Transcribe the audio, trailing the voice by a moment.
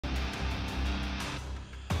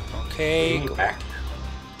Okay, go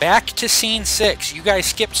back to scene 6. You guys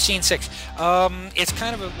skipped scene 6. It's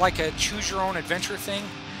kind of like a choose your own adventure thing.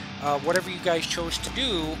 Whatever you guys chose to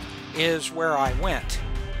do is where I went.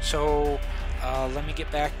 So let me get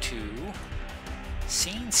back to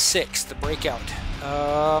scene 6, the breakout.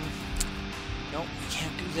 Nope, we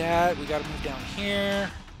can't do that. We got to move down here.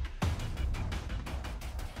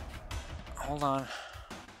 Hold on.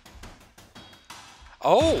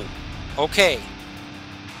 Oh, okay.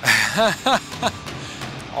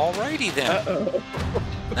 Alrighty then. Uh-oh.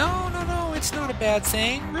 No, it's not a bad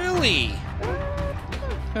thing, really.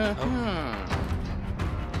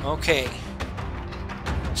 Okay.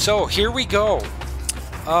 So here we go.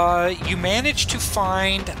 You managed to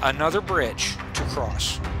find another bridge to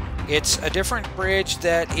cross. It's a different bridge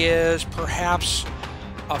that is perhaps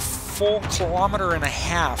a full 1.5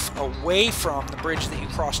 kilometers away from the bridge that you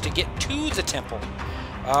crossed to get to the temple.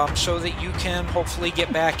 So that you can hopefully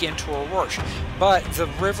get back into Aurora. But the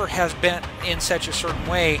river has been in such a certain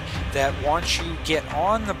way that once you get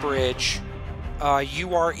on the bridge,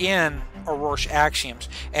 you are in Aurora Axioms.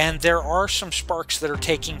 And there are some sparks that are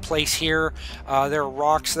taking place here. There are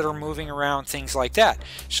rocks that are moving around, things like that.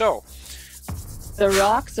 So, the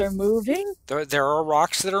rocks are moving? There are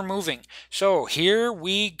rocks that are moving. So, here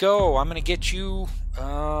we go. I'm going to get you...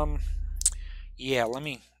 yeah, let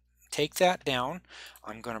me take that down.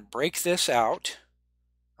 I'm going to break this out.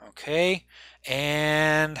 Okay,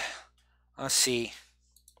 and let's see.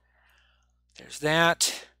 There's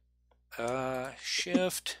that.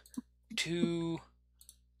 Shift 2,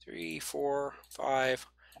 3, 4, 5,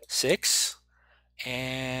 6,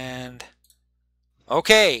 and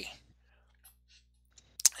okay.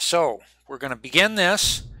 So we're going to begin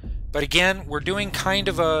this, but again, we're doing kind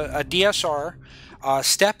of a DSR.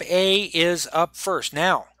 Step A is up first.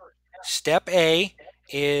 Now, step A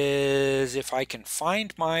is, if I can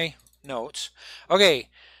find my notes. Okay,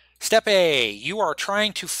 step A, you are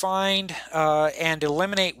trying to find and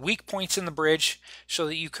eliminate weak points in the bridge so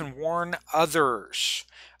that you can warn others.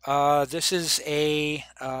 This is a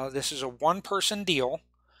one-person deal.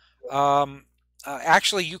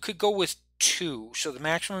 Actually, you could go with 2, so the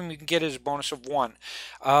maximum you can get is a bonus of 1.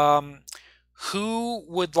 Who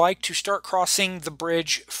would like to start crossing the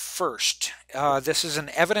bridge first? This is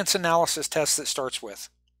an evidence analysis test that starts with.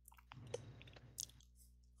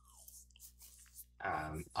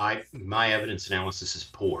 My evidence analysis is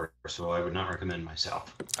poor, so I would not recommend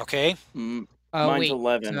myself. Okay. Mine's wait,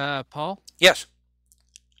 11. Paul? Yes.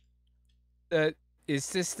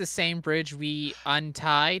 Is this the same bridge we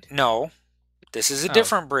untied? No. This is a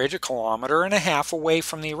different bridge, 1.5 kilometers away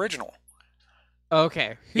from the original.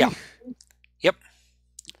 Okay. Yeah. Yep.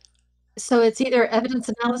 So it's either evidence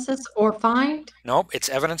analysis or find? Nope, it's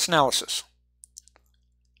evidence analysis.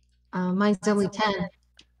 Mine's only 10.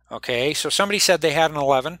 Okay, so somebody said they had an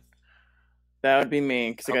 11. That would be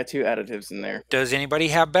me, because I got 2 additives in there. Does anybody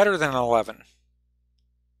have better than an 11?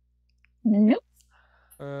 Nope.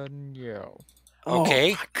 No.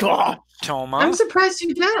 Okay. Oh my God. Toma. I'm surprised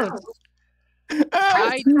you don't.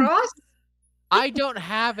 I don't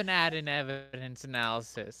have an add-in evidence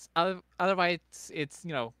analysis. Otherwise, it's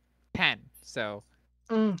 10. So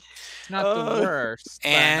it's not the worst, but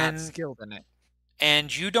I'm not skilled in it.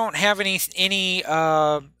 And you don't have any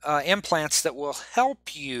implants that will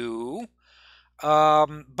help you,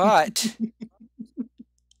 but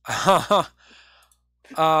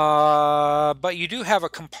but you do have a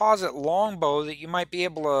composite longbow that you might be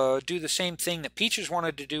able to do the same thing that Peaches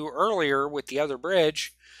wanted to do earlier with the other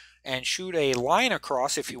bridge and shoot a line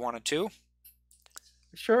across if you wanted to.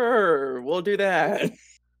 Sure, we'll do that.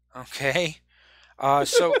 Okay.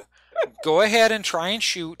 So go ahead and try and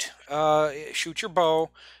shoot. Shoot your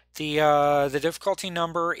bow. The difficulty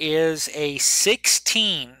number is a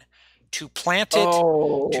 16 to plant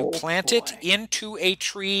it into a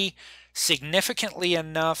tree significantly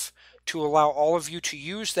enough to allow all of you to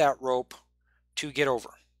use that rope to get over.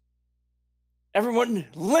 Everyone,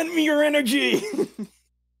 lend me your energy.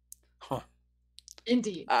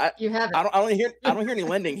 Indeed, you have it. I don't hear any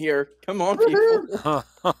lending here. Come on, people.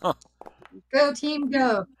 Go team,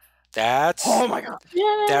 go. Oh my God.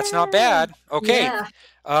 Yay! That's not bad. Okay. Yeah.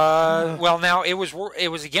 Well, now it was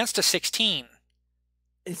against a 16.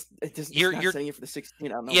 It's not You're saying it for the 16. I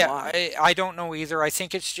don't know Yeah, why. I don't know either. I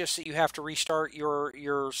think it's just that you have to restart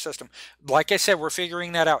your system. Like I said, we're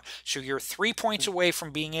figuring that out. So you're 3 points away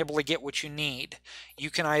from being able to get what you need.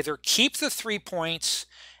 You can either keep the 3 points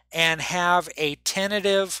and have a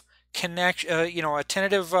tentative a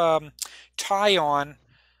tentative tie on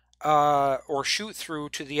or shoot through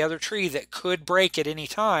to the other tree that could break at any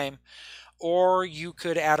time, or you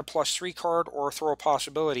could add a +3 card or throw a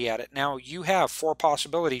possibility at it. Now, you have 4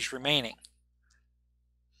 possibilities remaining.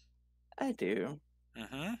 I do.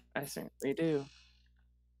 Mm-hmm. I certainly do.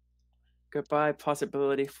 Goodbye,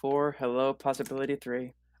 possibility 4. Hello, possibility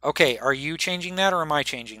 3. Okay, are you changing that or am I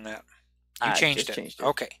changing that? You I changed just it. changed it.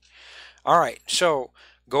 Okay. All right. So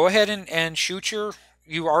go ahead and shoot your.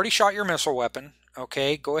 You already shot your missile weapon.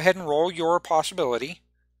 Okay. Go ahead and roll your possibility.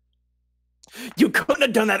 You couldn't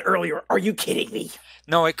have done that earlier. Are you kidding me?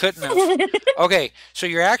 No, it couldn't have. Okay. So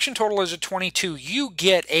your action total is a 22. You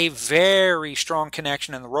get a very strong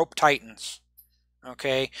connection and the rope tightens.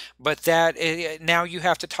 Okay, but that now you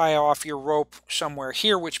have to tie off your rope somewhere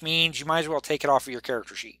here, which means you might as well take it off of your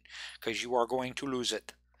character sheet because you are going to lose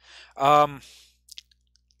it. Bye,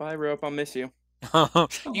 rope. I'll miss you. You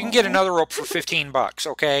can get another rope for $15.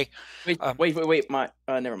 Okay. Wait.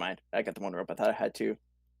 Never mind. I got the one rope. I thought I had two.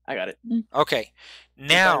 I got it. Okay.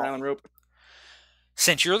 Goodbye, Now, Island rope.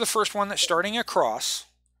 since you're the first one that's starting across,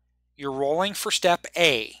 you're rolling for step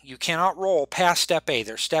A. You cannot roll past step A.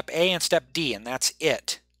 There's step A and step D, and that's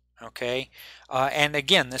it. Okay? And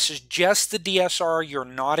again, this is just the DSR. You're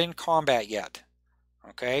not in combat yet.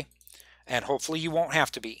 Okay? And hopefully you won't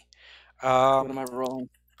have to be. What am I rolling?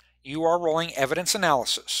 You are rolling evidence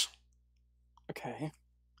analysis. Okay.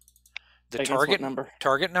 The Against what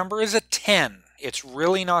target number is a 10. It's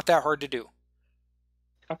really not that hard to do.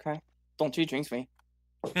 Okay. Don't you jinx me.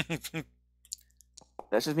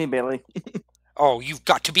 That's just me, Bailey. Oh, you've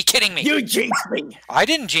got to be kidding me. You jinxed me. I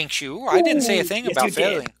didn't jinx you. I didn't say a thing Yes, about you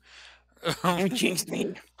did. failing. You jinxed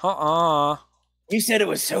me. Uh-uh. You said it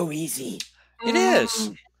was so easy. It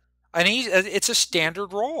is. It's a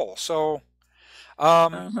standard roll. So,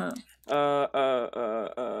 Anybody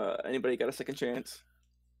got a second chance?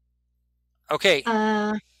 okay.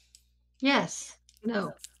 Yes.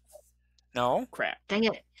 No. No? Crap. Dang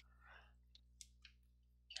it.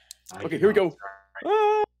 Okay, here we go.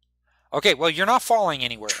 Okay, well, you're not falling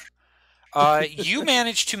anywhere. You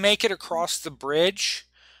managed to make it across the bridge,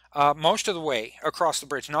 most of the way across the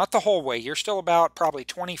bridge. Not the whole way. You're still about probably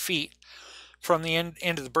 20 feet from the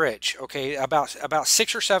end of the bridge. Okay, about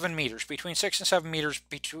 6 or 7 meters, between 6 and 7 meters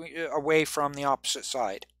away from the opposite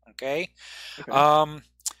side. Okay.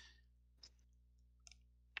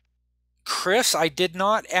 Chris, I did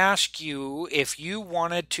not ask you if you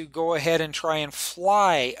wanted to go ahead and try and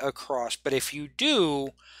fly across, but if you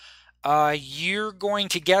do, you're going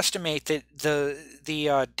to guesstimate that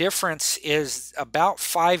the difference is about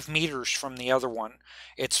 5 meters from the other one.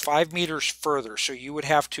 It's 5 meters further, so you would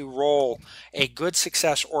have to roll a good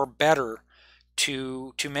success or better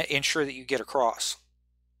to ensure that you get across.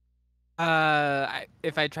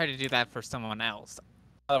 If I try to do that for someone else.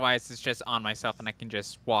 Otherwise, it's just on myself, and I can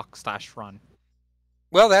just walk/run.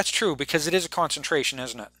 Well, that's true, because it is a concentration,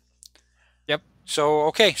 isn't it? Yep. So,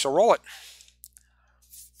 okay, so roll it.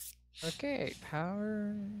 Okay,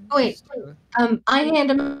 power... Oh, wait. I hand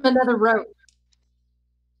him another rope.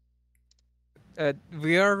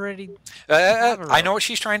 We already... I know what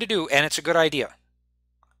she's trying to do, and it's a good idea.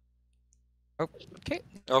 Okay.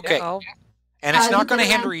 Okay. Yeah, and it's not going to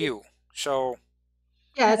hinder you, so...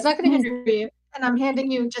 Yeah, it's not going to hinder you. And I'm handing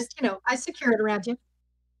you just, I secure it around you.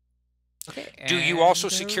 Okay. Do you also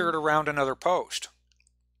secure it around another post?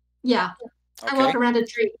 Yeah. Okay. I walk around a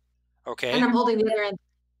tree. Okay. And I'm holding the other end.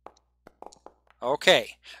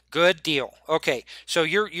 Okay. Good deal. Okay. So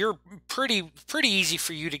you're pretty easy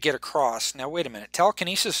for you to get across. Now wait a minute.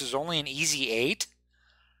 Telekinesis is only an easy 8?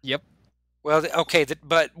 Yep. Well, okay,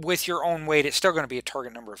 but with your own weight, it's still going to be a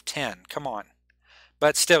target number of 10. Come on.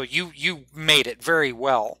 But still, you made it very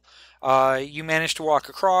well. You managed to walk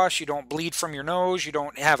across. You don't bleed from your nose. You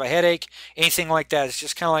don't have a headache, anything like that. It's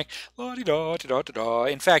just kind of like la-di-da-da-da-da-da.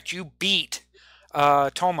 In fact, you beat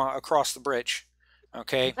Toma across the bridge.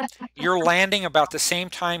 Okay, you're landing about the same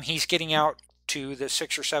time he's getting out to the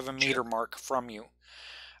 6 or 7 meter mark from you.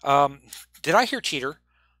 Did I hear cheater?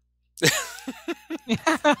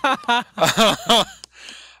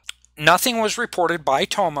 Nothing was reported by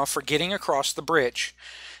Toma for getting across the bridge,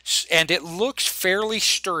 and it looks fairly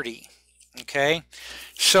sturdy. Okay,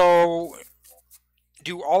 so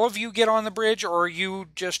do all of you get on the bridge, or are you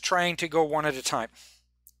just trying to go one at a time?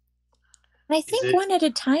 I think one at a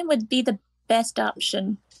time would be the best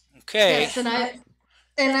option. Okay. Yes, and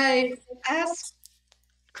I asked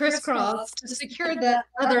Crisscross to secure that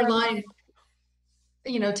other line.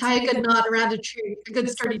 Tie a good knot around a tree, a good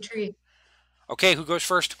sturdy tree. Okay, who goes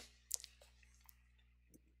first?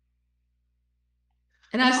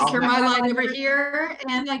 And I secure my line over here,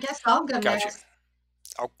 and I guess I'll go Gotcha. next.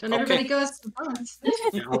 Oh, And everybody goes once.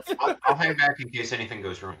 I'll hang back in case anything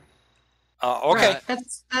goes wrong. Okay.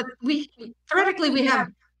 That's that. We theoretically we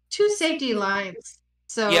have 2 safety lines.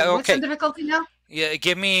 So Yeah, what's the okay. difficulty now? Yeah,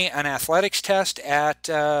 give me an athletics test at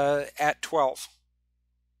 12.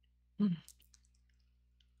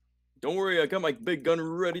 Don't worry, I got my big gun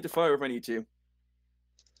ready to fire if I need to.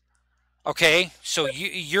 Okay, so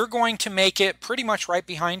you're going to make it pretty much right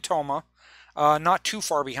behind Toma, not too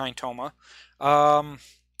far behind Toma.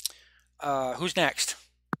 Who's next?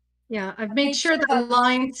 Yeah, I've made sure that the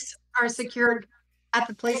lines are secured at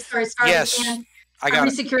the place where I started. Yes, and I got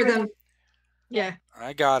it. resecure them. Yeah.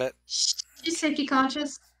 I got it. She's safety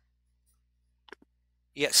conscious.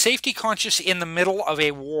 Yeah, safety conscious in the middle of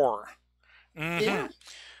a war. Yeah.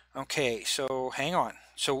 Okay, so hang on.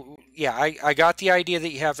 So yeah, I got the idea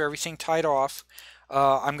that you have everything tied off.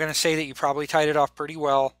 I'm going to say that you probably tied it off pretty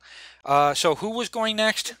well. So who was going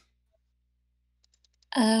next?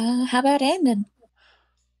 How about Andon?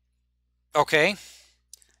 Okay,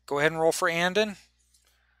 go ahead and roll for Andon.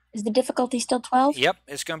 Is the difficulty still 12? Yep,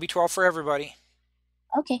 it's going to be 12 for everybody.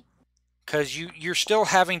 Okay. Because you're still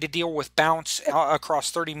having to deal with bounce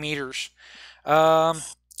across 30 meters.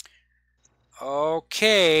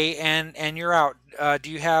 Okay, and you're out.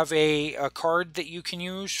 Do you have a card that you can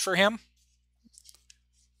use for him?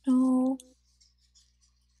 No.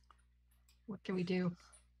 What can we do?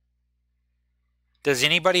 Does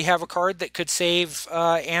anybody have a card that could save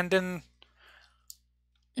Andon?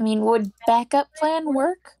 I mean, would backup plan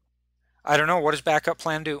work? I don't know. What does backup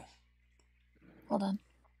plan do? Hold on.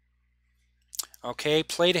 Okay,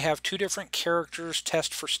 play to have 2 different characters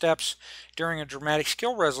test for steps during a dramatic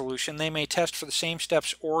skill resolution. They may test for the same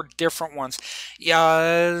steps or different ones.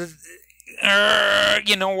 Yeah,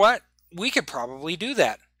 you know what? We could probably do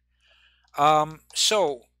that.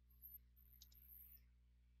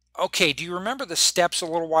 Okay, do you remember the steps a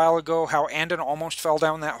little while ago, how Andon almost fell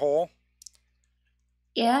down that hole?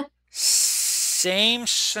 Yeah. Same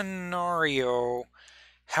scenario.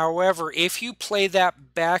 However, if you play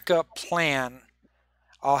that backup plan,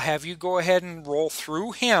 I'll have you go ahead and roll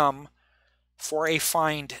through him for a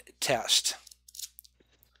find test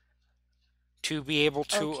to be able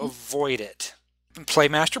to avoid it. Play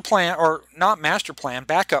master plan, or not master plan,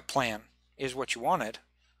 backup plan is what you wanted.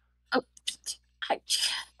 Oh,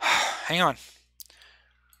 hang on.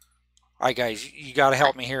 All right, guys, you got to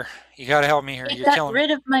help me here. You got to help me here. It You're got killing rid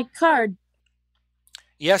me. of my card.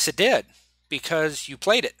 Yes, it did, because you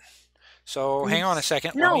played it. So hang on a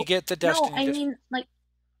second. No, let me get the destiny. No, I mean, like,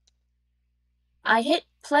 I hit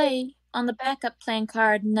play on the backup plan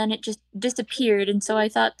card, and then it just disappeared, and so I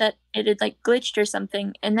thought that it had, like, glitched or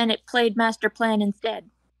something, and then it played master plan instead.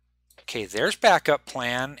 Okay, there's backup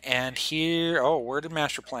plan, and here... Oh, where did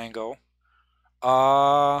master plan go?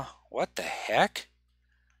 What the heck?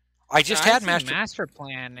 I just had master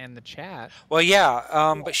plan in the chat. Well,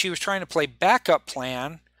 yeah, but she was trying to play backup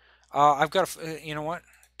plan. I've got to... you know what?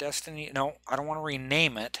 Destiny... No, I don't want to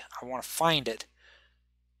rename it. I want to find it.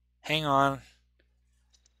 Hang on.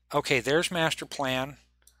 Okay, there's master plan.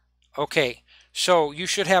 Okay, so you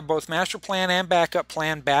should have both master plan and backup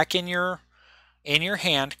plan back in your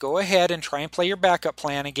hand. Go ahead and try and play your backup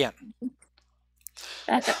plan again.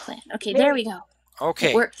 Backup plan. Okay, there we go.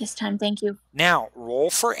 Okay. It worked this time, thank you. Now, roll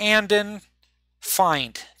for Andon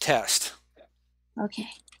find test. Okay.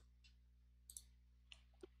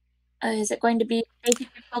 Is it going to be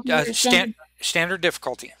basic difficulty or standard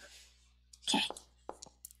difficulty. Okay.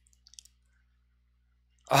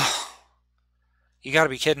 Oh, you got to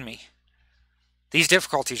be kidding me. These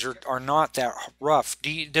difficulties are not that rough.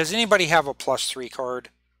 Does anybody have a +3 card?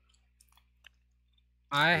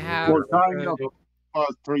 I have. What kind of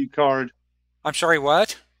 +3 card? I'm sorry,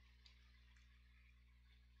 what?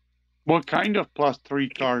 What kind of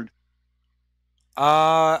 +3 card?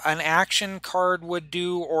 An action card would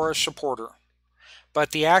do, or a supporter.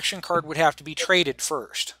 But the action card would have to be traded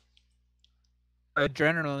first.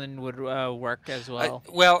 Adrenaline would work as well.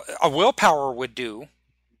 Well, a willpower would do.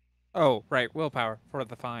 Oh, right. Willpower for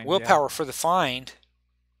the find. Willpower for the find.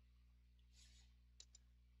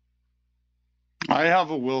 I have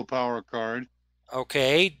a willpower card.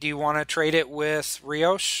 Okay. Do you want to trade it with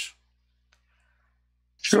Rios?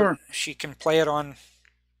 Sure. So she can play it on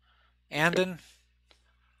Andon.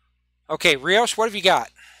 Okay, Rios, what have you got?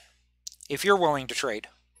 If you're willing to trade.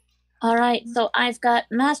 All right, so I've got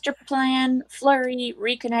master plan, flurry,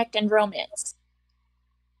 reconnect, and romance.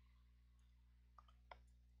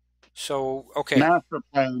 So, okay. Master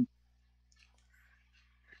plan.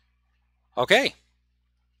 Okay.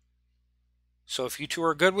 So if you two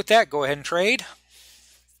are good with that, go ahead and trade.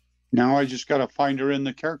 Now I just got to find her in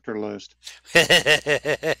the character list.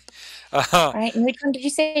 All right, and which one did you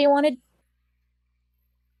say you wanted?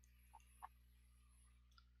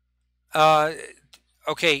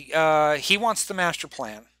 Okay, he wants the master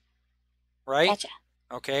plan, right? Gotcha.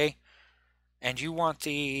 Okay. And you want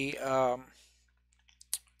the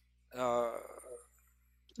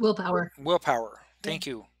Willpower. willpower. Thank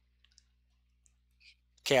you.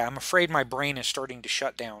 Okay, I'm afraid my brain is starting to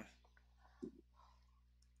shut down.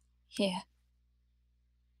 Yeah.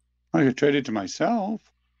 I could trade it to myself.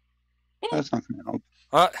 That's not going to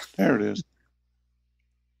help. There it is.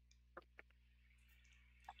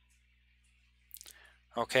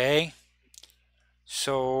 Okay.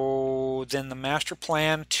 So then the master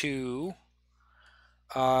plan to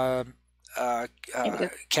Katsumi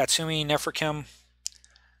Neferkim.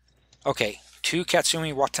 Okay, to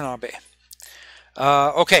Katsumi Watanabe.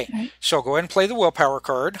 Okay, Right. so go ahead and play the willpower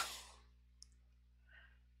card.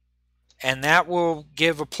 And that will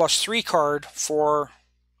give a +3 card for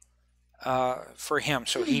him.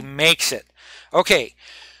 So he makes it. Okay,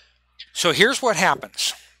 so here's what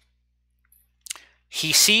happens.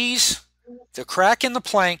 He sees the crack in the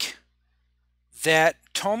plank that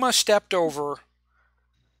Toma stepped over,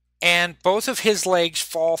 and both of his legs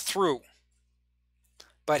fall through.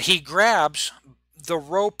 But he grabs the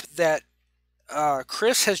rope that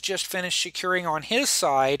Chris has just finished securing on his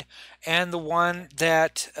side, and the one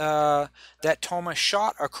that that Toma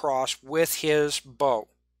shot across with his bow.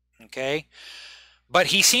 Okay, but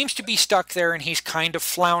he seems to be stuck there, and he's kind of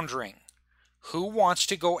floundering. Who wants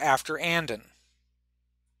to go after Andon?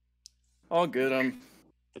 All good.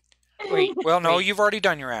 Wait. Well, no, wait. you've already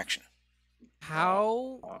done your action.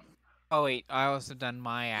 How? Oh wait, I also done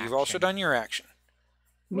my action. You've also done your action.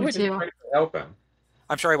 Me too. Help him.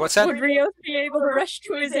 I'm sorry, what's that? Would Rios be able to rush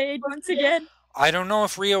to his aid once again? I don't know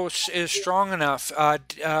if Rios is strong enough.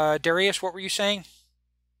 Darius, what were you saying?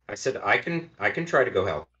 I said I can try to go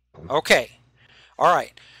help him. Okay. All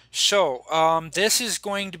right. So this is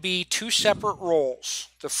going to be 2 separate rolls.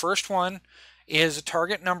 The first one is a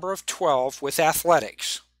target number of 12 with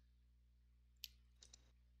athletics.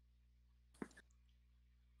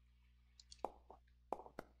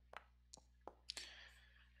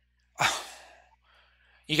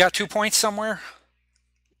 You got 2 points somewhere?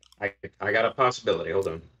 I got a possibility. Hold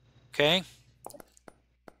on. Okay.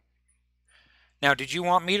 Now, did you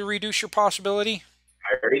want me to reduce your possibility?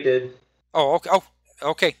 I already did. Oh, okay. Oh,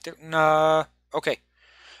 okay. Okay.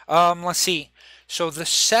 Let's see. So the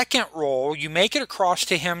second roll, you make it across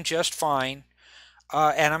to him just fine,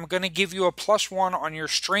 and I'm going to give you a +1 on your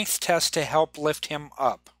strength test to help lift him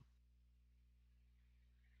up.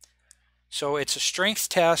 So it's a strength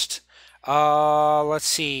test. Let's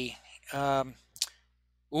see.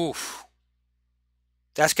 Oof.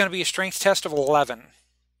 That's going to be a strength test of 11.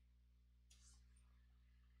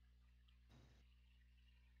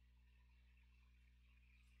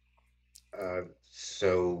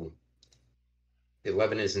 So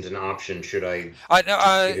 11 isn't an option. Should I?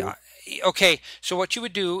 Okay, so what you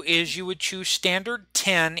would do is you would choose standard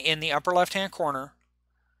 10 in the upper left-hand corner,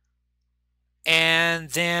 and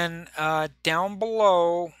then down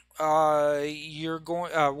below you're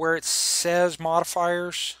going where it says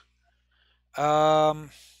modifiers. You're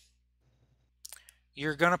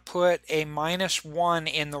going to put a -1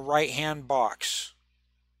 in the right-hand box.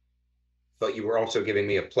 But you were also giving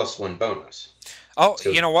me a +1 bonus. Oh, So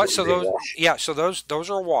you know what? it So would be a those, wash. yeah, so those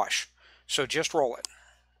are a wash. So just roll it.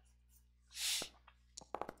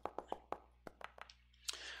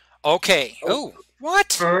 Okay. Oh,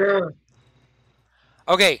 what?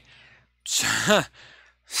 Okay. Son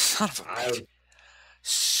of a bitch.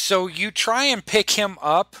 So you try and pick him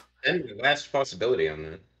up. And the last possibility on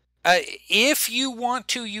that. If you want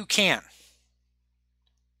to, you can.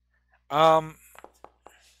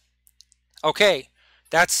 Okay,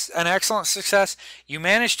 that's an excellent success. You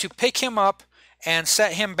managed to pick him up and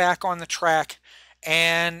set him back on the track,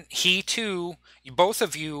 and he too, both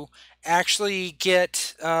of you, actually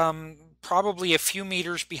get probably a few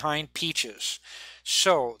meters behind Peaches.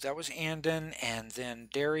 So that was Andon, and then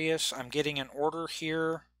Darius. I'm getting an order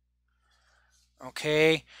here.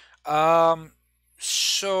 Okay,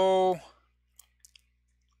 so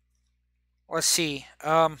let's see.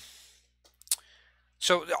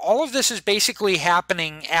 So all of this is basically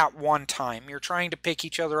happening at one time. You're trying to pick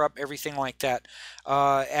each other up, everything like that,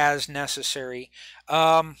 as necessary.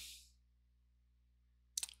 So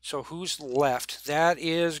who's left? That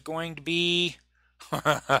is going to be...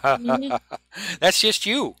 That's just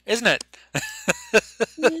you, isn't it?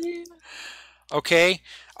 Okay.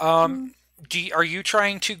 Are you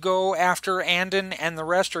trying to go after Andon and the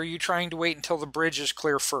rest, or are you trying to wait until the bridge is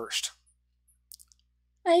clear first?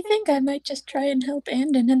 I think I might just try and help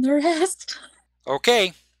Andon and the rest.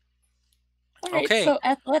 Okay. All right, Okay. so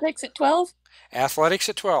athletics at 12? Athletics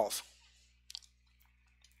at 12.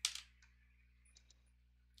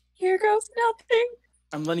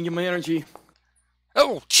 I'm lending you my energy.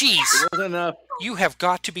 Oh, jeez. It wasn't enough. You have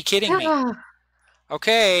got to be kidding me.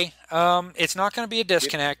 Okay, it's not going to be a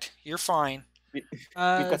disconnect. You're fine. We've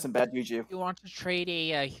got some bad juju. You want to trade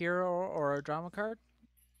a hero or a drama card?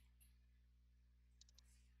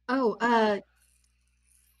 Oh,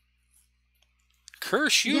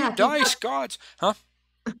 Curse you, Yeah, dice gods. Huh?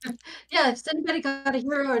 yeah, if anybody got a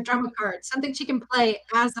hero or a drama card, something she can play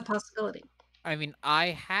as a possibility. I mean,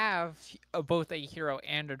 I have both a hero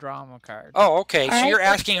and a drama card. Oh, okay. So Alright, you're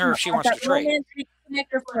asking her if she wants to trade. Romance,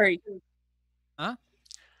 reconnect, or flurry. Huh?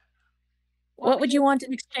 What would you want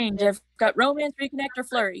in exchange? I've got romance, reconnect, or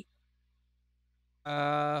flurry.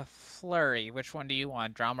 Flurry. Which one do you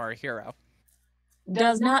want, drama or hero?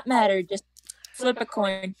 Does not matter. Just flip a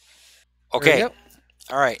coin. Okay.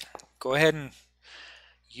 All right. Go ahead and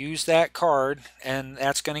use that card, and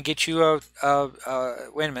that's going to get you wait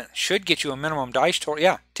a minute. Should get you a minimum dice total.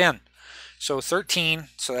 Yeah, 10. So 13.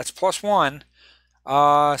 So that's +1.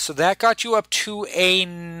 So that got you up to a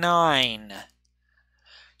 9.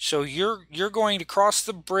 So you're going to cross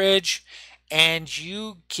the bridge, and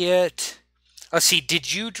you get. Let's see.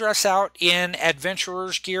 Did you dress out in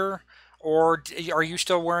adventurer's gear, or are you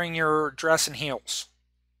still wearing your dress and heels?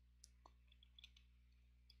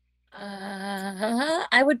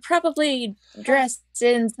 I would probably dress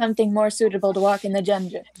in something more suitable to walk in the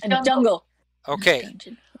jungle. Okay.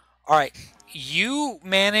 All right. You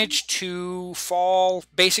managed to fall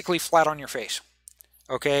basically flat on your face.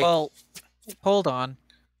 Okay. Well, hold on.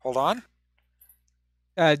 Hold on.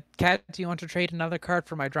 Kat, do you want to trade another card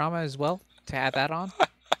for my drama as well to add that on?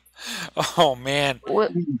 Oh man.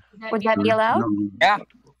 Would that be allowed? Yeah.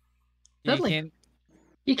 Totally.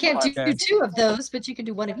 You can't do 2 of those, but you can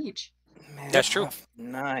do 1 of each. Man, That's true.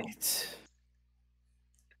 Night.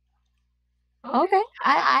 Okay,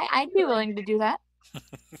 I'd be willing to do that.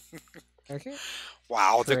 Okay.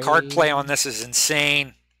 Wow, the card play on this is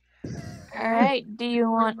insane. All right, do you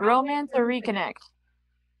want romance or reconnect?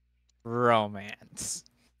 Romance.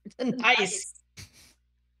 Nice.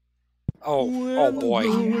 Oh boy,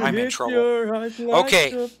 I'm in trouble.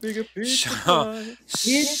 Okay,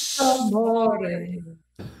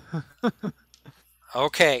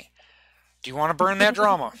 okay. Do you want to burn that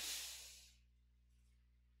drama?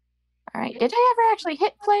 All right, did I ever actually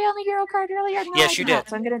hit play on the hero card earlier? No, Yes, I you did not, did.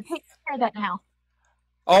 So I'm going to take care of that now.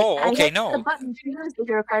 Oh, I okay, hit the no. button to use the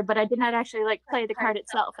hero card, but I did not actually play the card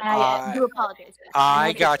itself, and I do apologize. For that.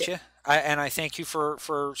 I got you, and I thank you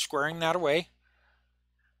for squaring that away.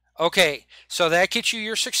 Okay, so that gets you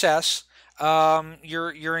your success.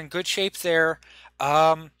 You're in good shape there.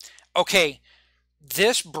 Okay,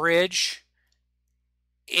 this bridge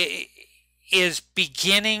is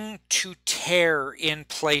beginning to tear in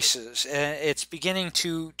places. It's beginning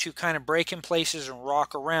to kind of break in places and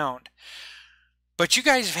rock around. But you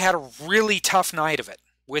guys have had a really tough night of it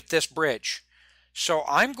with this bridge. So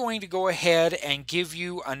I'm going to go ahead and give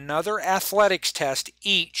you another athletics test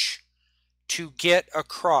each to get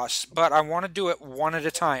across. But I want to do it one at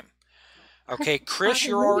a time. Okay, Chris,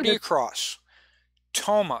 you're already across.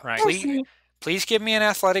 Toma, please give me an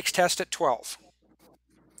athletics test at 12.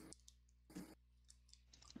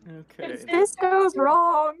 Okay. If this goes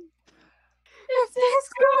wrong. If this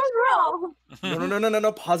goes wrong.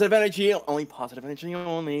 No. Positive energy. Only positive energy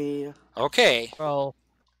only. Okay. Well.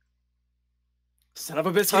 Son of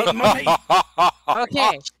a biscuit.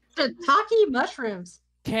 Okay. Shiitake mushrooms.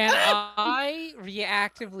 Can I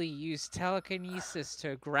reactively use telekinesis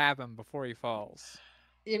to grab him before he falls?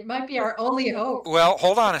 It might be our only hope. Well,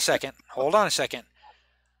 hold on a second.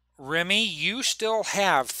 Remy, you still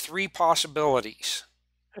have 3 possibilities.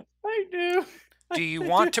 I do. Do you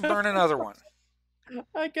want to burn another one?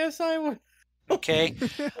 I guess I would. Okay.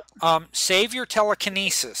 Save your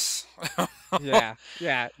telekinesis. Yeah.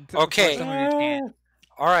 Okay. Can.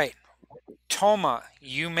 All right. Toma,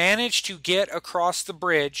 you managed to get across the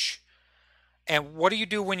bridge. And what do you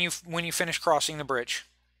do when you finish crossing the bridge?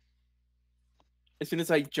 As soon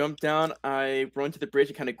as I jump down, I run to the bridge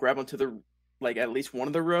and kind of grab onto the at least one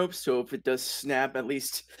of the ropes. So if it does snap, at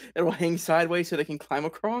least it will hang sideways so they can climb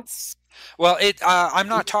across. Well, I'm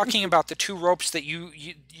not talking about the 2 ropes that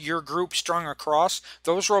your group strung across.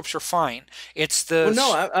 Those ropes are fine. It's the.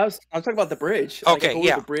 Well, no, I'm talking about the bridge. Okay, I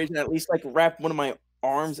go the bridge and at least wrap one of my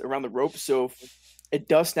arms around the rope, so if it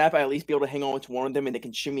does snap, I at least be able to hang on to one of them and they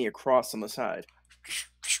can shimmy across on the side.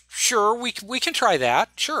 Sure, we can try that.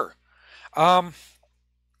 Sure.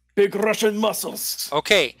 Big Russian muscles.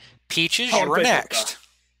 Okay, Peaches, you're next.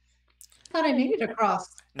 I thought I made it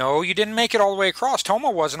across. No, you didn't make it all the way across. Toma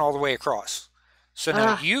wasn't all the way across. So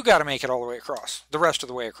now you got to make it all the way across. The rest of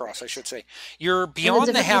the way across, I should say. You're beyond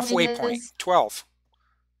the halfway point. 12.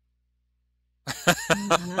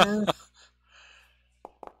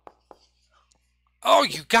 Oh,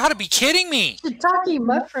 you gotta be kidding me! Shiitake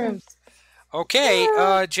mushrooms.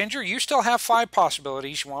 Okay, Ginger, you still have 5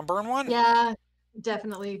 possibilities. You want to burn one? Yeah,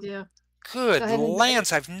 definitely do. Good Go ahead and-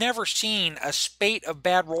 lands, I've never seen a spate of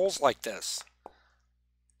bad rolls like this.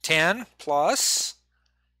 10 plus...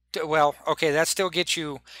 Well, okay, that still gets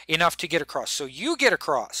you enough to get across. So you get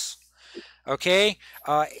across. Okay,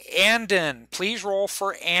 Andon, please roll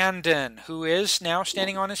for Andon, who is now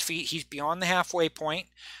standing on his feet. He's beyond the halfway point.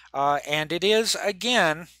 And it is,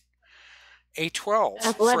 again, a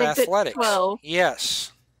 12 for athletics. 12.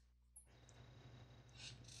 Yes.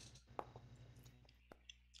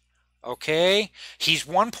 Okay, he's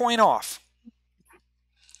 1 point off.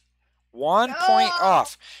 1 point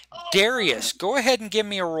off. Darius, go ahead and give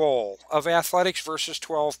me a roll of athletics versus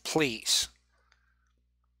 12, please.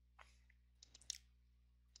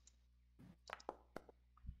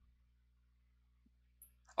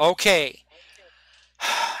 Okay.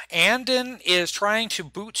 Andon is trying to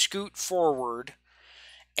boot scoot forward,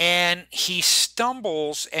 and he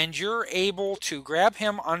stumbles, and you're able to grab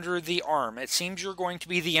him under the arm. It seems you're going to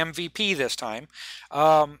be the MVP this time.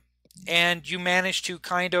 And you manage to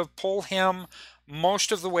kind of pull him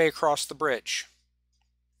most of the way across the bridge.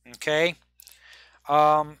 Okay?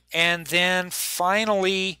 And then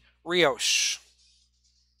finally, Rios.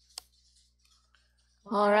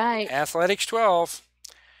 All right. Athletics 12.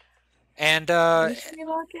 And Wish me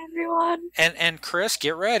luck, everyone. and Chris,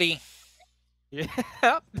 get ready.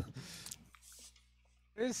 Yep.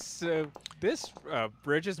 This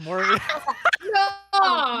bridge is more.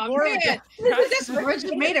 Oh, man. This bridge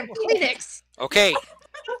is made of Kleenex. Okay.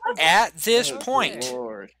 At this Oh, point,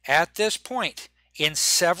 Lord. in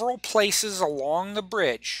several places along the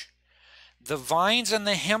bridge, the vines and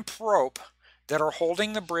the hemp rope that are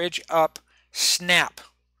holding the bridge up snap,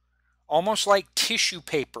 almost like tissue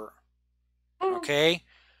paper. Okay?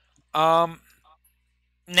 Now,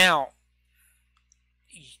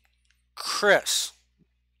 Chris,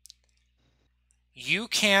 you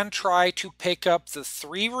can try to pick up the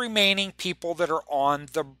 3 remaining people that are on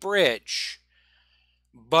the bridge,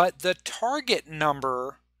 but the target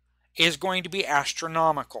number is going to be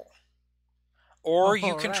astronomical. Or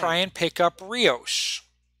you can try and pick up Rios,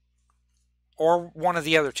 or one of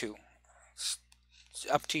the other 2. It's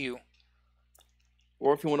up to you.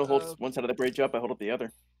 Or if you want to hold one side of the bridge up, I hold up the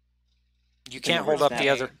other. You can't hold up the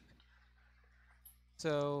other.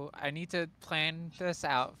 So I need to plan this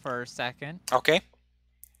out for a second. Okay.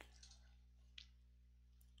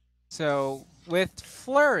 So with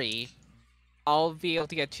Flurry, I'll be able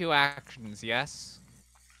to get 2 actions, yes?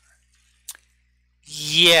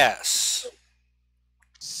 Yes.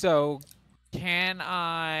 So can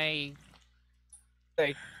I...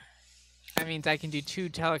 Like, that means I can do 2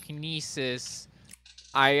 telekinesis.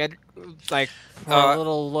 Like for a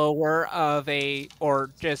little lower of a,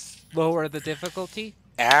 or just lower the difficulty?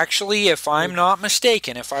 Actually, if I'm not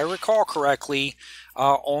mistaken, if I recall correctly,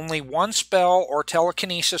 only 1 spell or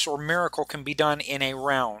telekinesis or miracle can be done in a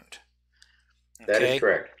round. Okay? That is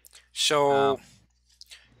correct. So,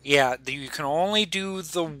 yeah, you can only do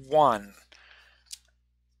the 1.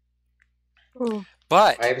 Ooh.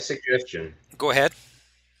 But I have a suggestion. Go ahead.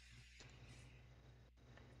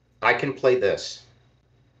 I can play this.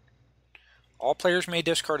 All players may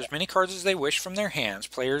discard as many cards as they wish from their hands.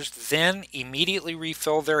 Players then immediately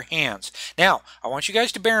refill their hands. Now, I want you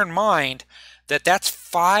guys to bear in mind that that's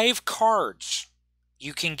 5 cards.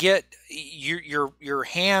 You can get your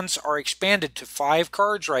hands are expanded to 5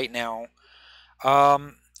 cards right now.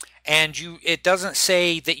 And it doesn't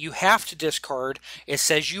say that you have to discard. It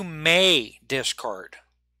says you may discard.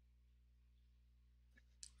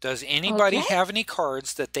 Does anybody have any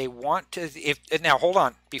cards that they want to... Now, hold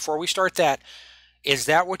on. Before we start that, is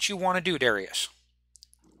that what you want to do, Darius?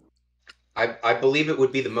 I believe it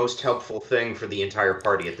would be the most helpful thing for the entire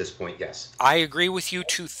party at this point, yes. I agree with you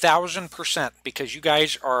 2,000% because you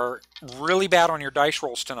guys are really bad on your dice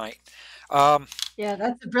rolls tonight. Yeah,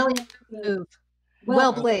 that's a brilliant move.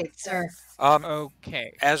 Well played, sir.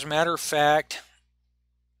 Okay. As a matter of fact,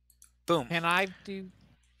 boom. Can I do...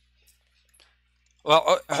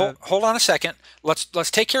 Well, hold on a second.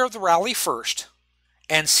 Let's take care of the rally first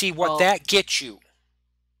and see what that gets you.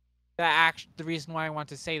 The reason why I want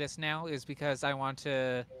to say this now is because I want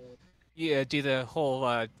to do the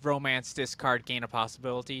whole romance discard gain a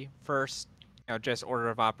possibility first. Just order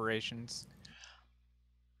of operations.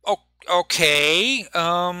 Oh, okay.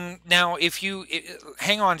 Now,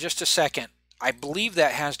 hang on just a second. I believe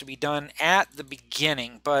that has to be done at the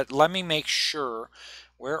beginning, but let me make sure.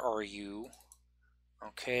 Where are you?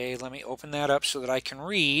 Okay, let me open that up so that I can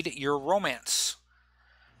read your romance.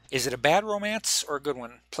 Is it a bad romance or a good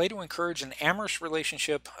one? Play to encourage an amorous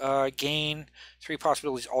relationship. Gain 3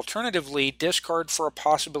 possibilities. Alternatively, discard for a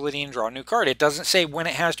possibility and draw a new card. It doesn't say when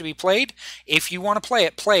it has to be played. If you want to play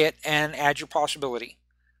it and add your possibility.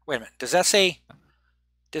 Wait a minute. Does that say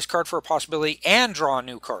discard for a possibility and draw a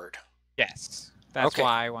new card? Yes. That's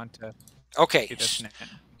why I want to do this now.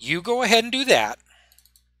 You go ahead and do that.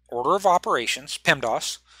 Order of operations,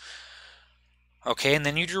 PEMDAS. Okay, and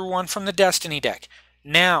then you drew one from the Destiny deck.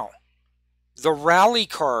 Now, the rally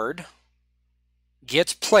card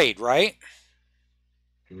gets played, right?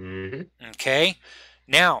 Mm-hmm. Okay.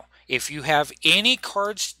 Now, if you have any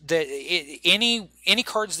cards that any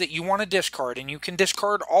cards that you want to discard, and you can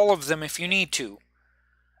discard all of them if you need to,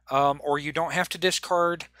 or you don't have to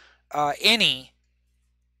discard any,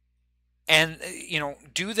 and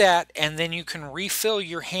do that, and then you can refill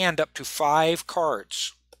your hand up to 5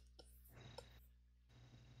 cards.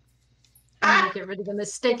 I'm gonna get rid of the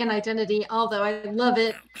mistaken identity, although I love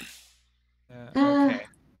it. Okay.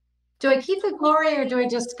 Do I keep the glory or do I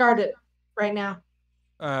discard it right now?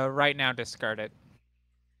 Right now, discard it.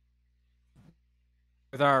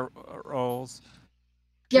 With our rolls.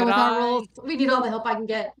 Yeah, with our rolls, we need all the help I can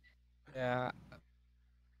get. Yeah.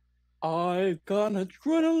 I've got an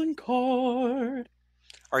adrenaline card.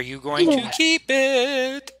 Are you going to keep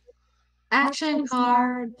it? Action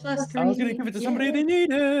card +3. I was gonna give it to somebody that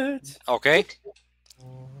need it. Okay.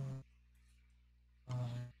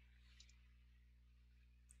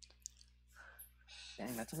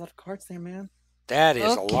 Dang, that's a lot of cards there, man. That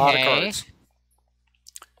is a lot of cards.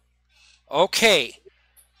 Okay.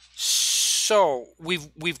 So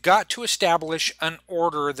we've got to establish an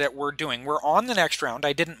order that we're doing. We're on the next round.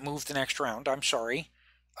 I didn't move the next round. I'm sorry.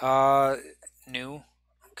 New.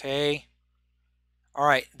 Okay. All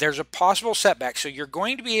right. There's a possible setback. So you're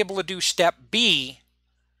going to be able to do step B.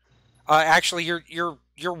 Actually, you're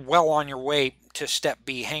well on your way to step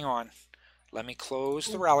B. Hang on. Let me close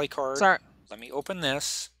the rally card. Sorry. Let me open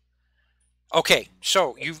this. Okay,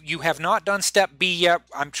 so you have not done step B yet.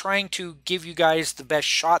 I'm trying to give you guys the best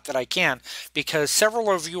shot that I can because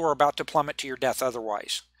several of you are about to plummet to your death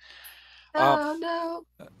otherwise. Oh, no.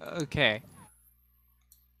 Okay.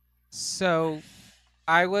 So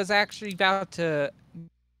I was actually about to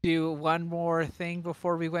do one more thing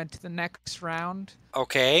before we went to the next round.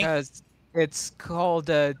 Okay. Because it's called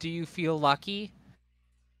Do You Feel Lucky?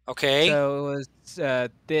 Okay. So it was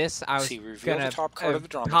this. I was reveal gonna the top card of the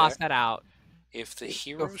drama toss deck. that out. If the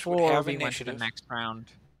heroes before would have we went to initiative. the next round.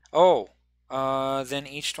 Oh, then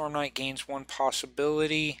each Storm Knight gains 1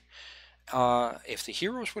 possibility. If the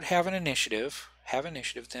heroes would have initiative,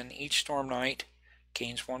 then each Storm Knight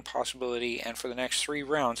gains 1 possibility, and for the next 3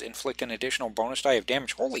 rounds, inflict an additional bonus die of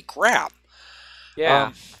damage. Holy crap!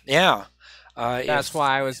 Yeah. Yeah. That's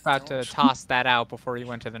why I was about to toss that out before we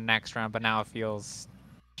went to the next round, but now it feels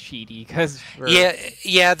cheaty because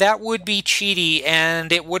yeah, that would be cheaty,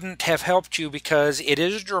 and it wouldn't have helped you because it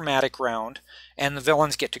is a dramatic round, and the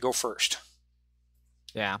villains get to go first.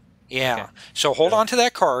 Yeah. Yeah. Okay. So hold on to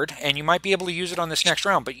that card, and you might be able to use it on this next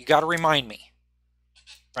round, but you got to remind me.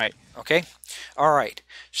 Right. Okay. All right.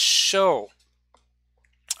 So,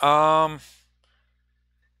 now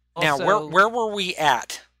where were we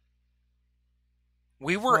at?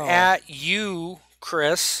 We were at you,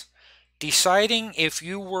 Chris, deciding if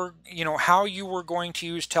you were, how you were going to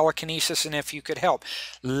use telekinesis and if you could help.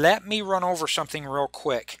 Let me run over something real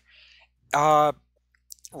quick.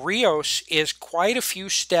 Rios is quite a few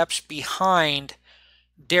steps behind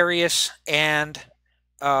Darius and,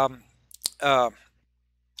 oh,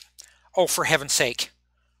 for heaven's sake.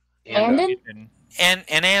 Andon? And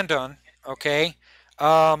Andon, okay?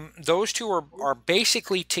 Those two are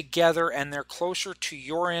basically together, and they're closer to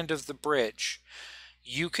your end of the bridge.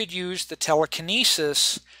 You could use the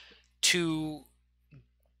telekinesis to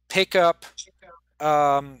pick up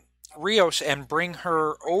Rios and bring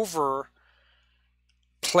her over,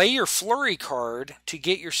 play your flurry card to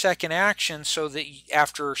get your second action so that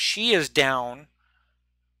after she is down,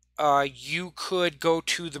 you could go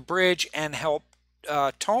to the bridge and help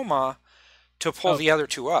Toma to pull the other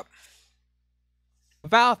two up.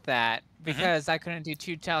 About that, because I couldn't do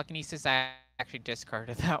 2 telekinesis, I actually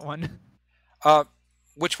discarded that one.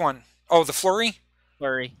 Which one? Oh, the flurry?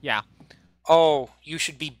 Flurry, yeah. Oh, you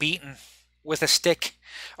should be beaten with a stick.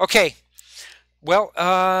 Okay. Well,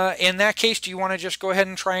 in that case, do you want to just go ahead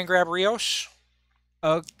and try and grab Rios?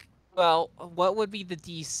 Well, what would be the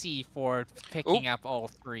DC for picking up all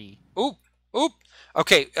 3? Oop.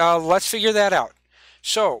 Okay, let's figure that out.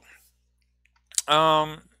 So,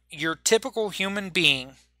 your typical human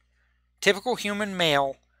being typical human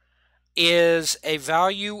male is a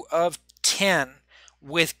value of 10.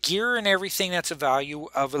 With gear and everything, that's a value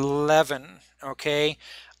of 11. Okay,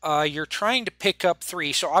 you're trying to pick up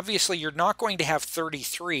 3, so obviously you're not going to have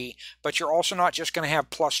 33, but you're also not just going to have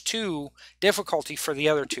 +2 difficulty for the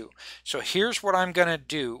other 2. So here's what I'm going to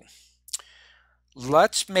do.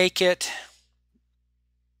 Let's make it,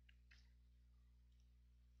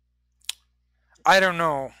 I don't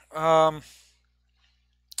know,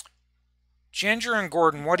 Ginger and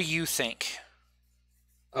Gordon, what do you think?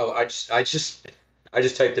 Oh, I just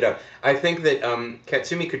typed it up. I think that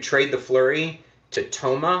Katsumi could trade the flurry to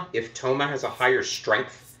Toma if Toma has a higher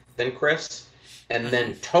strength than Chris, and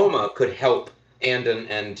then Toma could help Andon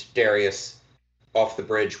and Darius off the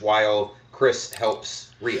bridge while Chris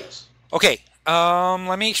helps Rios. Okay,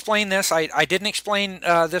 let me explain this. I didn't explain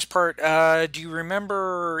this part. Do you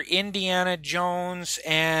remember Indiana Jones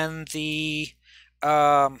and the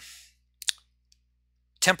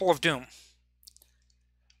Temple of Doom?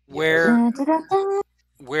 Where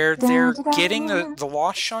they're getting the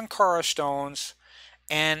lost Shankara stones,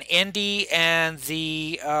 and Indy and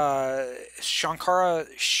the Shankara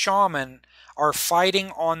shaman are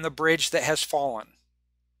fighting on the bridge that has fallen.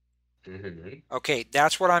 Okay,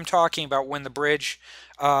 that's what I'm talking about when the bridge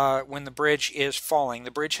is falling.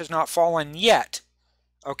 The bridge has not fallen yet.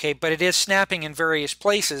 Okay, but it is snapping in various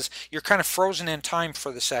places. You're kind of frozen in time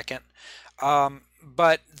for the second.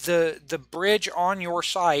 But the bridge on your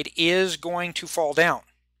side is going to fall down.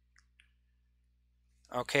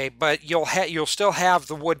 Okay, but you'll still have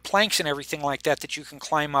the wood planks and everything like that you can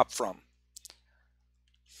climb up from.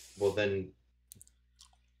 Well then,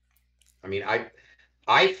 I mean,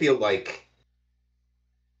 I feel like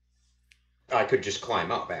I could just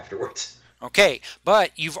climb up afterwards. Okay,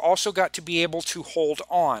 but you've also got to be able to hold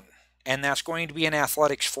on, and that's going to be an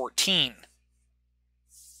athletics 14.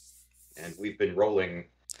 And we've been rolling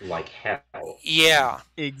like hell. Yeah.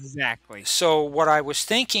 Exactly. So what I was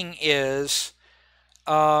thinking is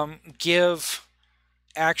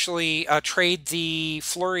trade the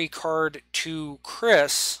flurry card to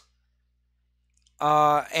Chris,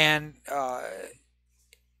 and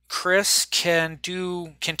Chris can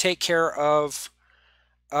take care of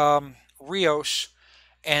Rios,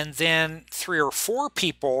 and then 3 or 4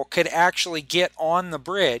 people could actually get on the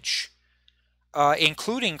bridge,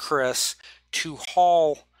 including Chris, to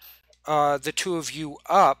haul the 2 of you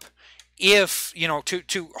up. If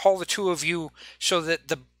to haul the 2 of you so that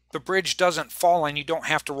the bridge doesn't fall and you don't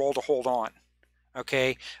have to roll to hold on.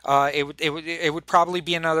 Okay, it would probably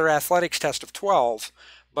be another athletics test of 12,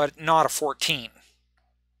 but not a 14.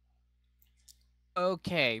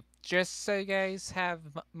 Okay, just so you guys have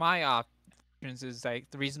my options, is like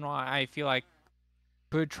the reason why I feel like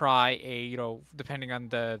could try a, depending on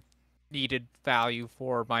the needed value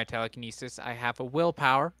for my telekinesis, I have a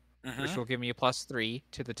willpower, which will give me a +3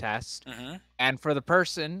 to the test. And for the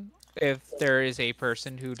person, if there is a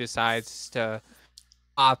person who decides to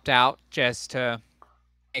opt out just to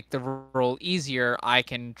make the roll easier, I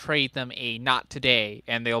can trade them a not today,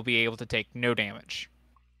 and they'll be able to take no damage.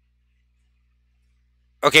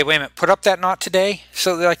 Okay, wait a minute. Put up that not today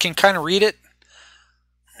so that I can kind of read it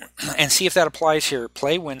and see if that applies here.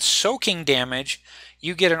 Play when soaking damage,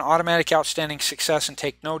 you get an automatic outstanding success and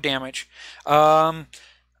take no damage.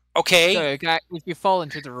 Okay. So if you fall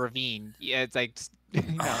into the ravine, yeah, it's like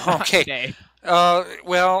not okay. Today.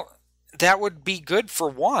 Well, that would be good for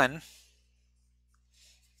 1.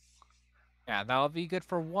 Yeah, that'll be good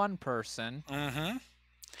for 1 person.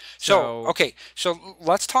 So okay, so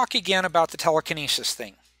let's talk again about the telekinesis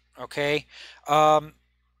thing. Okay,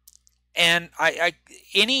 and I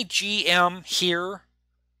any GM here,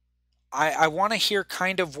 I want to hear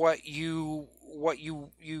kind of what you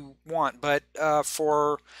want, but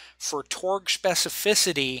for Torg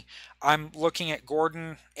specificity, I'm looking at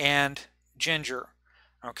Gordon and Ginger.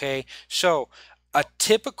 Okay, so a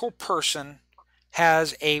typical person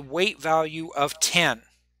has a weight value of 10.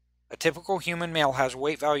 A typical human male has a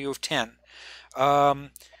weight value of 10. The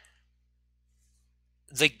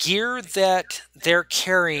gear that they're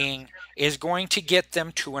carrying is going to get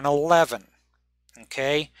them to an 11.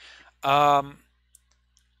 Okay?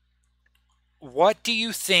 What do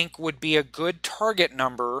you think would be a good target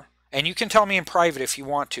number? And you can tell me in private if you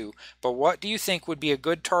want to, but what do you think would be a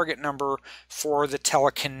good target number for the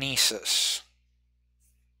telekinesis?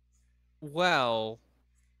 Well,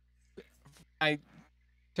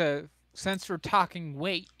 since we're talking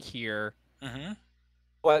weight here,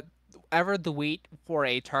 whatever the weight for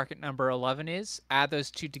a target number 11 is, add those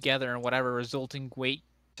 2 together, and whatever resulting weight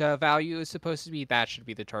value is supposed to be, that should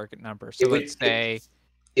be the target number. So let's say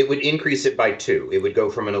It would increase it by 2. It would go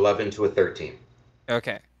from an 11 to a 13.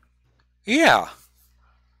 Okay. Yeah.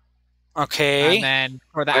 Okay. And then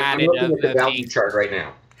for the I'm added looking of at the the value chart right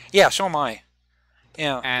now. Yeah, so am I.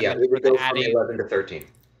 Yeah. and Yeah, then it for would the go from added 11 to 13.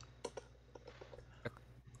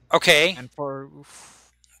 Okay. and for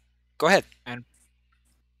Go ahead. and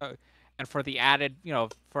for the added,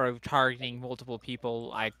 for targeting multiple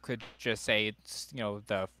people, I could just say it's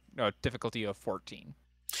the difficulty of 14.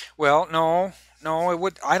 Well, no, it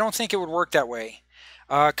would. I don't think it would work that way,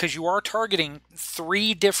 because you are targeting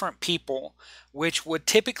 3 different people, which would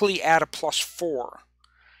typically add a +4.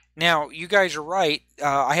 Now, you guys are right.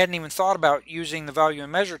 I hadn't even thought about using the value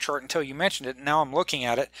and measure chart until you mentioned it. Now I'm looking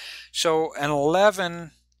at it. So an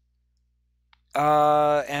 11,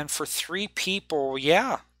 and for 3 people,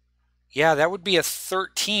 yeah, that would be a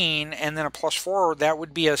 13, and then a +4, that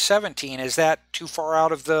would be a 17. Is that too far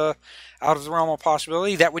out of the realm of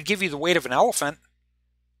possibility? That would give you the weight of an elephant.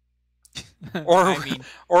 Or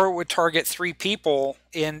or it would target 3 people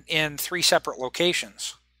in 3 separate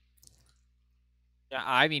locations. Yeah,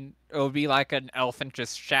 I mean, it would be like an elephant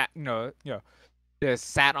just just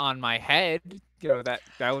sat on my head. That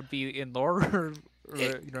would be in lore.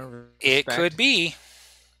 It could be.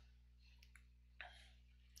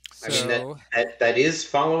 I mean, that is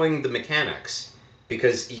following the mechanics,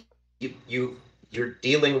 because you're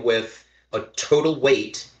dealing with a total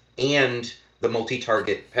weight and the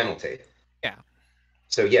multi-target penalty. Yeah.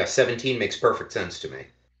 So yeah, 17 makes perfect sense to me.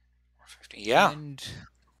 Yeah. And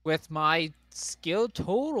with my skill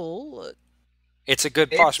total, it's a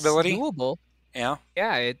good possibility. It's doable. Yeah.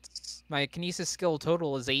 Yeah, it's my kinesis skill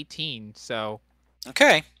total is 18. So.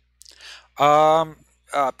 Okay.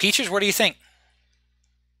 Peaches, what do you think?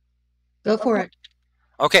 Go for it.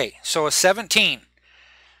 Okay, so a 17.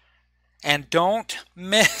 And don't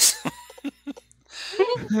miss.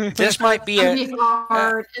 This might be it's gonna be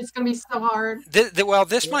hard. It's gonna be so hard. Well,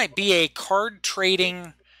 this might be a card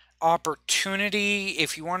trading opportunity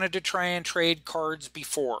if you wanted to try and trade cards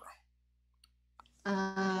before.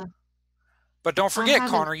 But don't forget,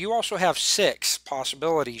 Connor, you also have 6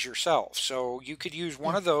 possibilities yourself. So you could use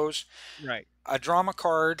one of those. Right. A drama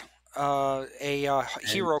card, a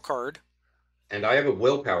hero card. And I have a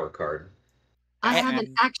willpower card. I have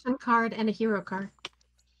an action card and a hero card.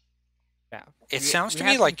 Yeah. It sounds to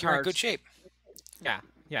me like you're in good shape.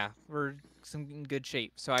 Yeah, we're in good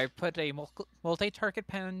shape. So I put a multi-target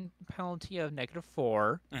penalty of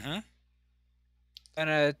 -4. Mm-hmm.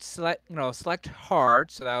 And select hard,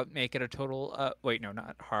 so that would make it a total. Wait, no,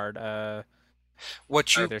 not hard.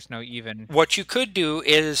 There's no even. What you could do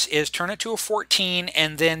is turn it to a 14,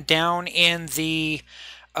 and then down in the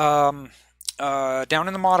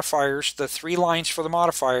modifiers, the 3 lines for the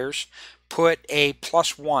modifiers, put a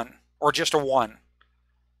 +1 or just a 1.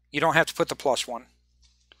 You don't have to put the +1.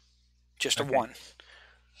 Just a 1.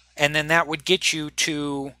 And then that would get you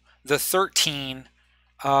to the 13,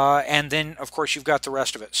 and then, of course, you've got the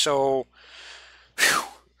rest of it. So, whew.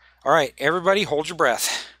 All right, everybody hold your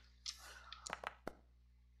breath.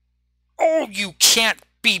 Oh, you can't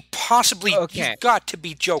be possibly... Okay. You've got to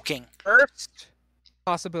be joking. First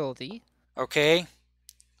possibility. Okay.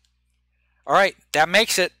 All right, that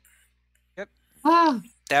makes it. Yep. Oh.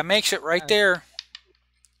 That makes it right there.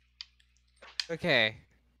 Okay.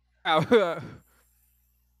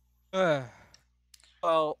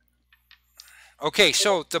 Well. Okay,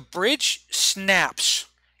 so the bridge snaps.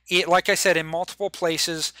 Like I said, in multiple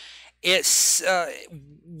places. It's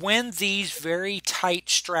when these very tight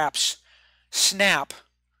straps snap.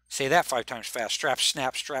 Say that 5 times fast. Strap,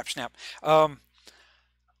 snap, strap, snap.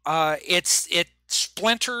 It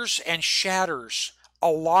splinters and shatters a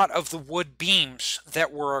lot of the wood beams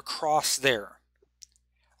that were across there.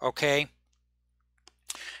 Okay,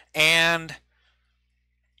 and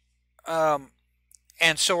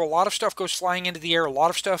so a lot of stuff goes flying into the air. A lot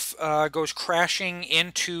of stuff goes crashing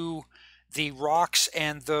into the rocks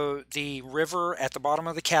and the river at the bottom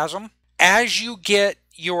of the chasm. As you get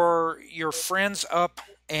your friends up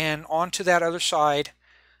and onto that other side,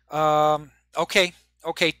 okay,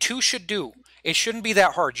 2 should do. It shouldn't be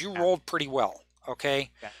that hard. You rolled pretty well. Okay.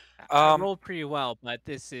 I rolled pretty well, but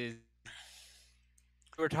this is.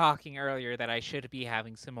 We were talking earlier that I should be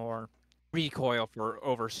having some more recoil for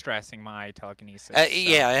overstressing my telekinesis. So.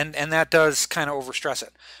 Yeah, and that does kind of overstress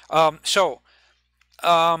it.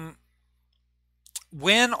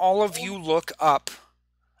 When all of you look up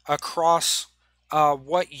across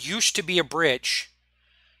what used to be a bridge,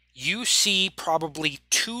 you see probably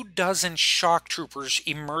 24 shock troopers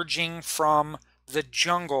emerging from the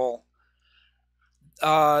jungle.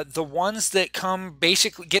 The ones that come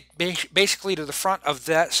basically to the front of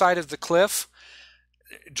that side of the cliff,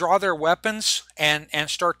 draw their weapons and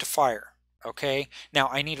start to fire. Okay, now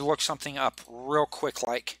I need to look something up real quick,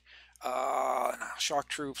 like shock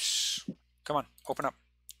troops. Come on, open up.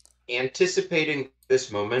 Anticipating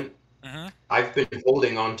this moment, I've been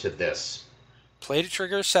holding on to this. Play to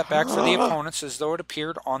trigger a setback for the opponents as though it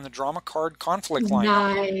appeared on the drama card conflict line.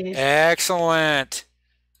 Nice. Excellent.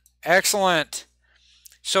 Excellent.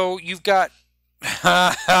 So you've got...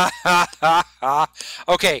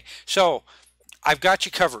 Okay, so I've got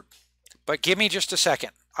you covered. But give me just a second.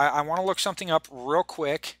 I want to look something up real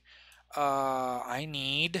quick. I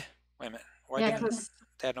need... Wait a minute. Why didn't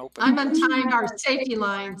that open? I'm untying our safety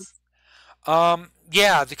lines.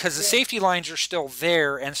 Yeah, because the safety lines are still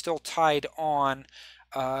there and still tied on.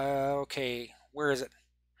 Okay, where is it?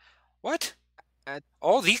 What?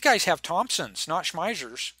 Oh, these guys have Thompsons, not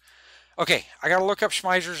Schmeisers. Okay, I got to look up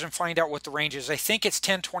Schmeisers and find out what the range is. I think it's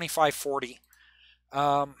 10, 25, 40.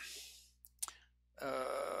 Nile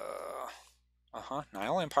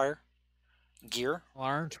Empire. Gear. Well,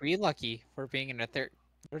 aren't we lucky for being in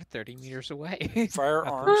we're 30 meters away.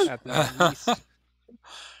 Firearms.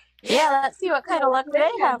 Yeah, let's see what kind of luck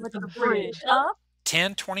they have with the bridge, huh?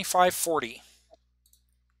 10, 25, 40.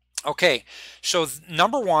 Okay, so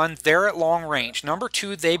number 1, they're at long range. Number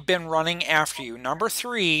 2, they've been running after you. Number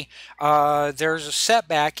 3, there's a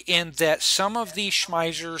setback in that some of these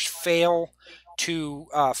Schmeisers fail to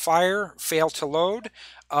fire, fail to load.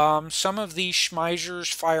 Some of these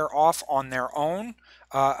Schmeisers fire off on their own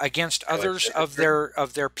against others of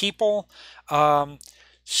their people.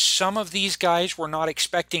 Some of these guys were not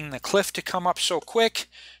expecting the cliff to come up so quick,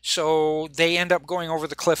 so they end up going over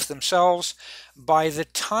the cliff themselves. By the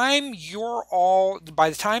time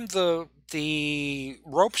the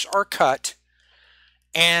ropes are cut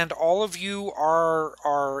and all of you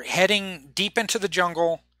are heading deep into the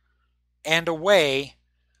jungle and away,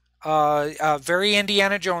 very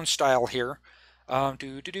Indiana Jones style here, and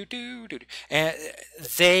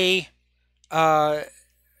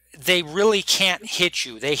they really can't hit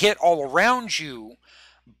you. They hit all around you,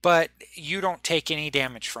 but you don't take any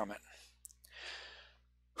damage from it.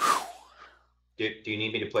 Do you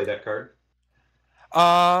need me to play that card?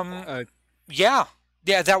 Yeah.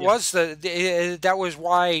 That was that was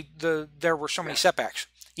why there were so many setbacks.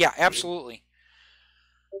 Yeah, absolutely.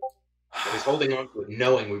 I was holding on to it,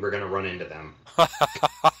 knowing we were going to run into them.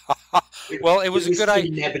 Well, it was a good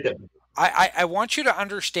idea. Inevitable. I want you to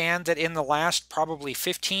understand that in the last probably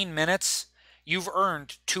 15 minutes, you've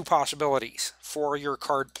earned 2 possibilities for your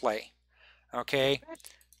card play. Okay?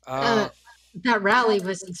 That rally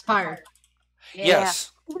was inspired.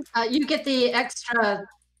 Yes. You get the extra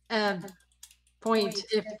point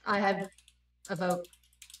if I have a vote.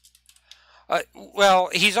 Well,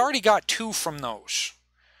 he's already got 2 from those.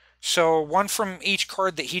 So 1 from each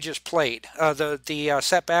card that he just played, the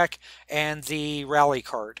setback and the rally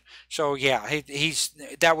card. So yeah,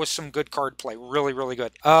 that was some good card play, really, really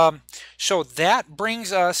good. So that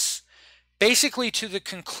brings us basically to the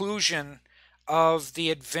conclusion of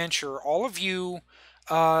the adventure. All of you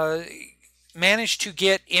managed to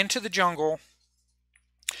get into the jungle,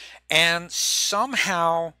 and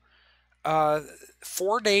somehow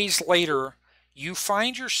 4 days later, you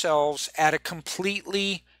find yourselves at a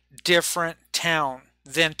completely different town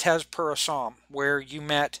than Tezpur, Assam, where you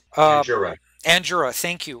met Anjura,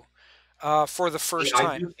 thank you, for the first time.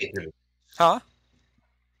 I do take notes. Huh?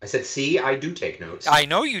 I said, see, I do take notes. I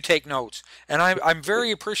know you take notes, and I'm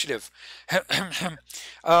very appreciative.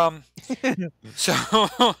 So,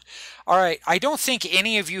 all right, I don't think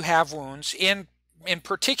any of you have wounds. In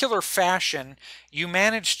particular fashion, you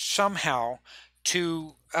managed somehow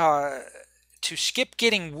to skip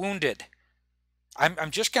getting wounded.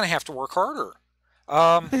 I'm just going to have to work harder.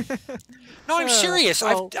 No, I'm serious.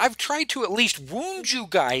 I've tried to at least wound you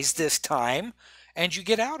guys this time, and you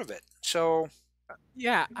get out of it. So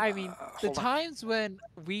yeah, I mean, the times when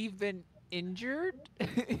we've been injured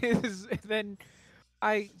is then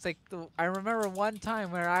I remember one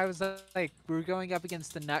time where I was like, we were going up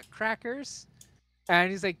against the Nutcrackers,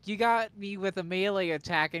 and he's like, you got me with a melee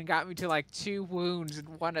attack and got me to like 2 wounds in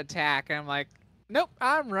 1 attack, and I'm like, nope,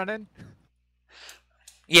 I'm running.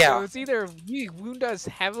 Yeah. So it's either we wound us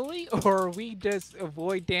heavily or we just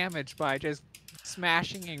avoid damage by just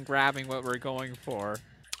smashing and grabbing what we're going for.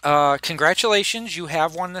 Congratulations, you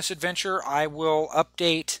have won this adventure. I will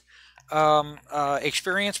update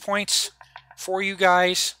experience points for you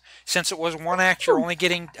guys. Since it was 1 act, you're only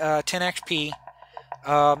getting 10 XP.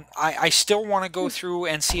 I still want to go through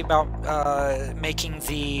and see about making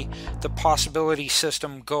the possibility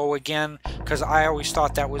system go again, because I always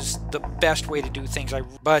thought that was the best way to do things.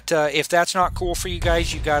 But if that's not cool for you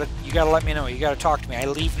guys, you gotta let me know. You gotta talk to me. I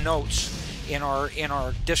leave notes in our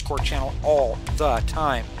Discord channel all the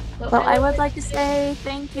time. Well, I would like to say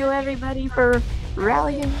thank you everybody for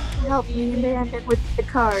rallying to help me land with the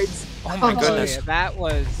cards. Oh my goodness. Yeah, that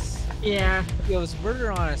was... Yeah. It was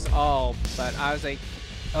murder on us all, but I was like,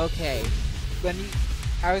 okay.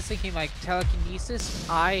 I was thinking like telekinesis,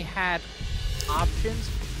 I had options.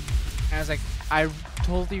 And I was like, I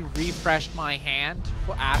totally refreshed my hand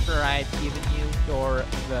after I had given you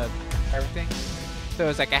the everything. So it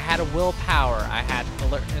was like I had a willpower, I had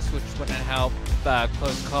alertness, which wouldn't help,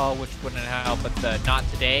 close call, which wouldn't help, but the not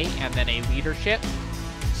today, and then a leadership.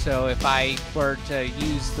 So if I were to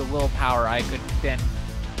use the willpower, I could then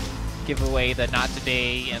give away the not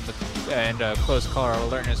today and close call or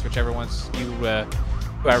alertness, whichever ones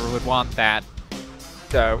whoever would want that,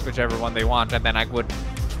 whichever one they want, and then I would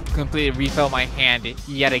completely refill my hand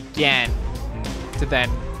yet again to then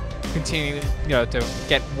continue, to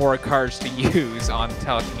get more cards to use on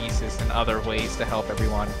telekinesis and other ways to help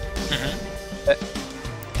everyone.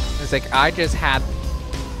 It's like I just had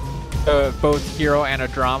both hero and a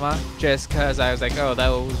drama just because I was like, oh,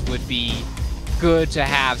 those would be good to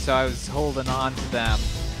have, so I was holding on to them,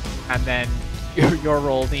 and then your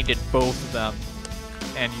role needed both of them,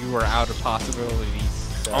 and you were out of possibilities.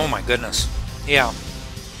 So. Oh my goodness. Yeah.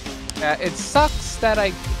 It sucks that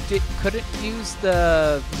I couldn't use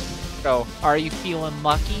the are you feeling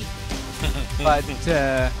lucky? But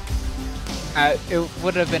it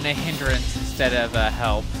would have been a hindrance instead of a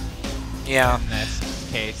help. Yeah. In this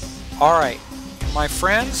case. All right. My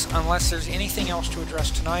friends, unless there's anything else to address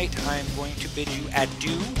tonight, I'm going to bid you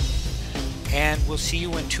adieu, and we'll see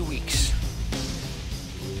you in 2 weeks.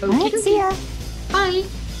 Okay. See ya. Bye.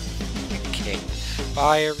 Okay.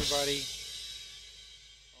 Bye, everybody.